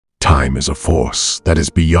Time is a force that is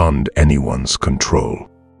beyond anyone's control.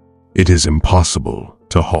 It is impossible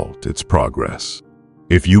to halt its progress.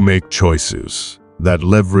 If you make choices that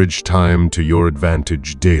leverage time to your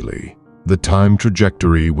advantage daily, the time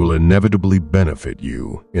trajectory will inevitably benefit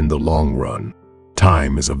you in the long run.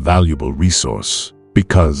 Time is a valuable resource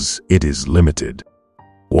because it is limited.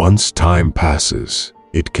 Once time passes,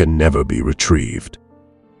 it can never be retrieved.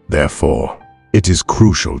 Therefore, it is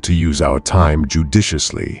crucial to use our time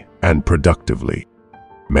judiciously and productively.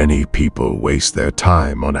 Many people waste their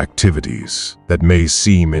time on activities that may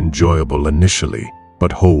seem enjoyable initially,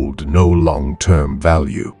 but hold no long-term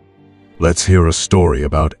value. Let's hear a story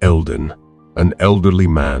about Elden, an elderly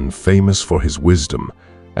man famous for his wisdom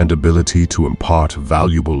and ability to impart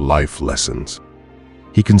valuable life lessons.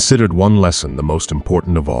 He considered one lesson the most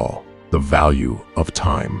important of all: the value of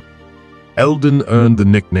time. Elden earned the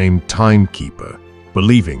nickname Timekeeper,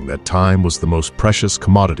 believing that time was the most precious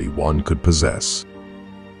commodity one could possess.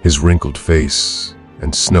 His wrinkled face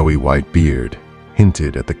and snowy white beard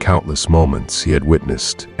hinted at the countless moments he had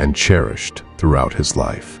witnessed and cherished throughout his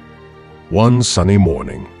life. One sunny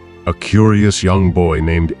morning, a curious young boy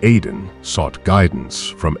named Elden sought guidance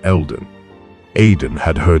from Elden. Elden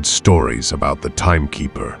had heard stories about the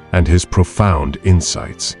Timekeeper and his profound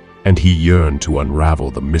insights, and he yearned to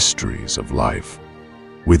unravel the mysteries of life.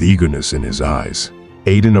 With eagerness in his eyes,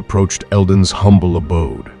 Elden approached Elden's humble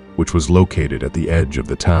abode, which was located at the edge of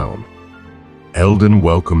the town. Elden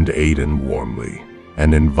welcomed Elden warmly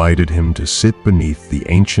and invited him to sit beneath the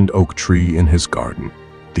ancient oak tree in his garden.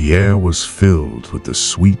 The air was filled with the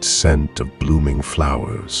sweet scent of blooming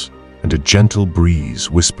flowers, and a gentle breeze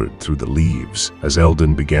whispered through the leaves as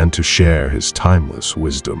Elden began to share his timeless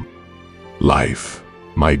wisdom. Life,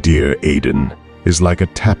 my dear Elden, is like a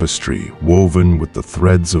tapestry woven with the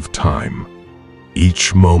threads of time.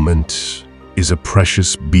 Each moment is a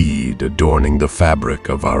precious bead adorning the fabric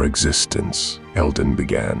of our existence, Elden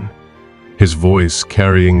began, his voice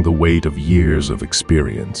carrying the weight of years of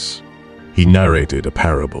experience. He narrated a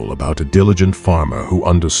parable about a diligent farmer who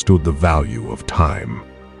understood the value of time.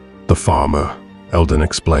 The farmer, Elden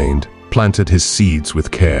explained, planted his seeds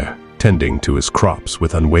with care, tending to his crops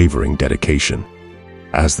with unwavering dedication.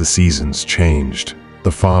 As the seasons changed,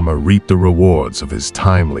 the farmer reaped the rewards of his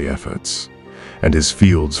timely efforts, and his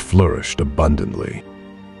fields flourished abundantly.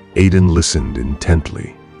 Elden listened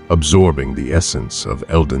intently, absorbing the essence of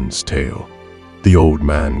Elden's tale. The old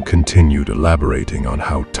man continued elaborating on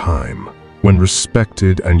how time, when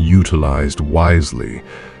respected and utilized wisely,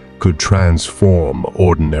 could transform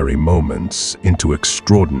ordinary moments into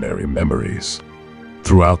extraordinary memories.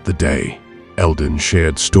 Throughout the day, Elden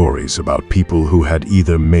shared stories about people who had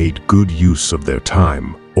either made good use of their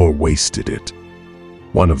time or wasted it.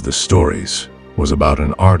 One of the stories was about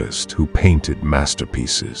an artist who painted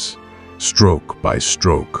masterpieces, stroke by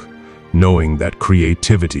stroke, knowing that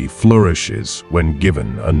creativity flourishes when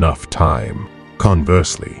given enough time.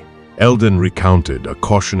 Conversely, Elden recounted a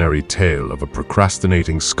cautionary tale of a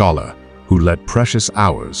procrastinating scholar who let precious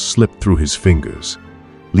hours slip through his fingers,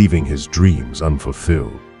 leaving his dreams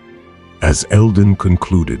unfulfilled. As Elden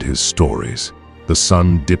concluded his stories, the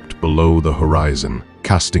sun dipped below the horizon,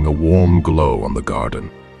 casting a warm glow on the garden.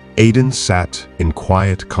 Elden sat in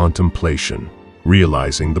quiet contemplation,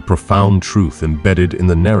 realizing the profound truth embedded in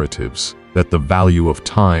the narratives that the value of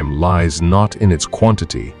time lies not in its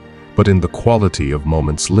quantity, but in the quality of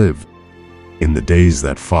moments lived. In the days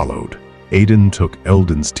that followed, Elden took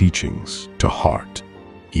Elden's teachings to heart.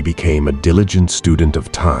 He became a diligent student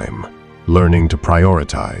of time, learning to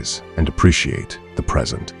prioritize and appreciate the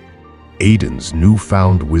present. Elden's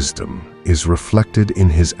newfound wisdom is reflected in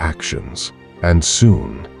his actions, and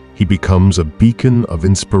soon he becomes a beacon of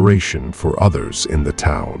inspiration for others in the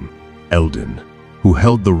town. Elden, who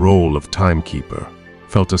held the role of timekeeper,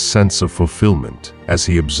 felt a sense of fulfillment as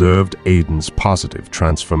he observed Elden's positive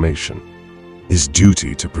transformation. His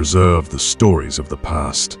duty to preserve the stories of the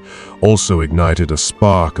past also ignited a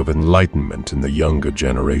spark of enlightenment in the younger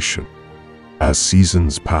generation. As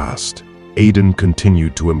seasons passed, Elden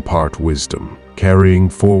continued to impart wisdom, carrying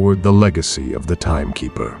forward the legacy of the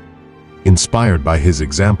timekeeper. Inspired by his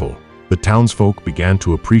example, the townsfolk began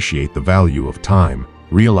to appreciate the value of time,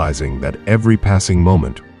 realizing that every passing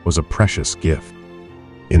moment was a precious gift.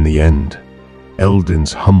 In the end,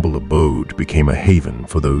 Elden's humble abode became a haven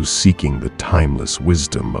for those seeking the timeless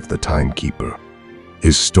wisdom of the timekeeper.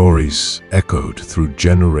 His stories echoed through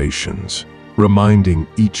generations, reminding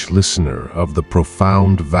each listener of the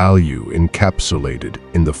profound value encapsulated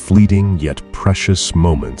in the fleeting yet precious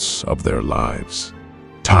moments of their lives.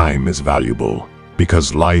 Time is valuable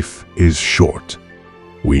because life is short.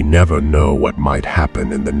 We never know what might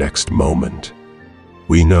happen in the next moment.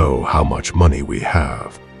 We know how much money we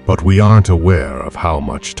have, but we aren't aware of how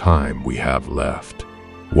much time we have left.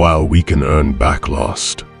 While we can earn back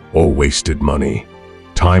lost or wasted money,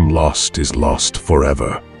 time lost is lost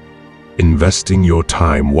forever. Investing your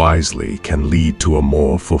time wisely can lead to a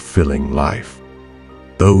more fulfilling life.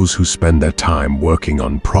 Those who spend their time working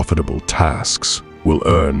on profitable tasks will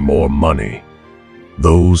earn more money.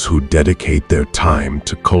 Those who dedicate their time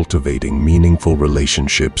to cultivating meaningful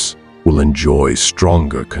relationships will enjoy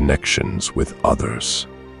stronger connections with others.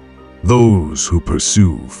 Those who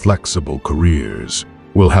pursue flexible careers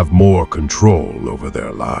will have more control over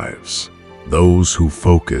their lives. Those who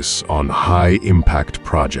focus on high-impact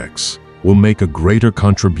projects will make a greater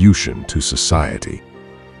contribution to society.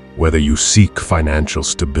 Whether you seek financial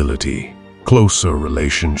stability, closer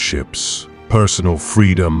relationships, personal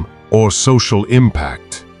freedom, or social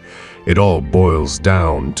impact, it all boils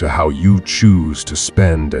down to how you choose to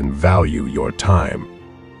spend and value your time.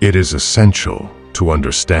 It is essential to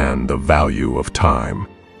understand the value of time.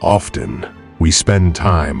 Often, we spend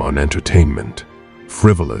time on entertainment,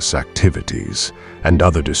 frivolous activities, and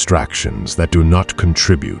other distractions that do not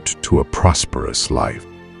contribute to a prosperous life.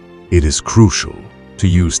 It is crucial to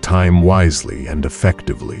use time wisely and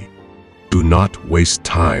effectively. Do not waste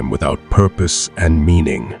time without purpose and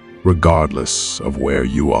meaning, regardless of where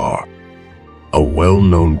you are. A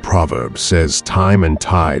well-known proverb says, "Time and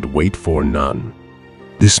tide wait for none."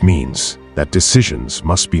 This means that decisions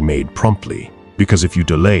must be made promptly, because if you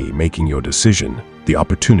delay making your decision, the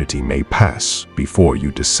opportunity may pass before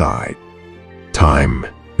you decide. Time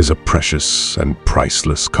is a precious and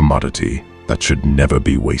priceless commodity that should never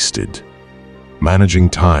be wasted. Managing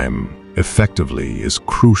time effectively is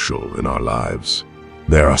crucial in our lives.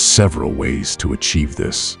 There are several ways to achieve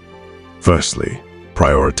this. Firstly,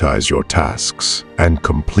 prioritize your tasks and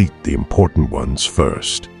complete the important ones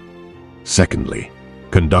first. Secondly,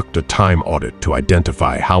 conduct a time audit to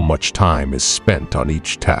identify how much time is spent on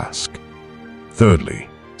each task. Thirdly,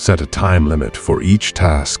 set a time limit for each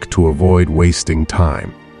task to avoid wasting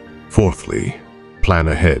time. Fourthly, plan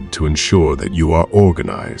ahead to ensure that you are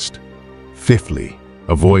organized. Fifthly,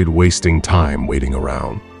 avoid wasting time waiting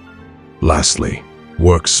around. Lastly,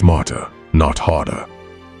 work smarter, not harder.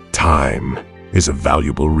 Time is a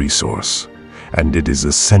valuable resource, and it is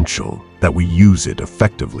essential that we use it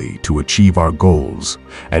effectively to achieve our goals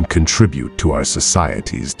and contribute to our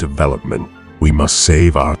society's development. We must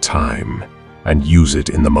save our time and use it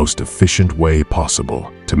in the most efficient way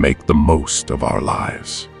possible to make the most of our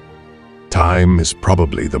lives. Time is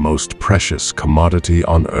probably the most precious commodity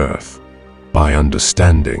on earth. By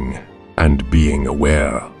understanding and being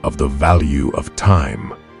aware of the value of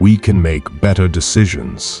time, we can make better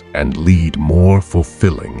decisions and lead more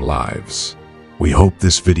fulfilling lives. We hope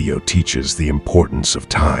this video teaches the importance of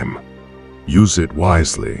time. Use it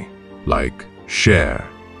wisely. Like, share,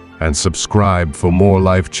 and subscribe for more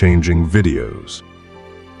life-changing videos.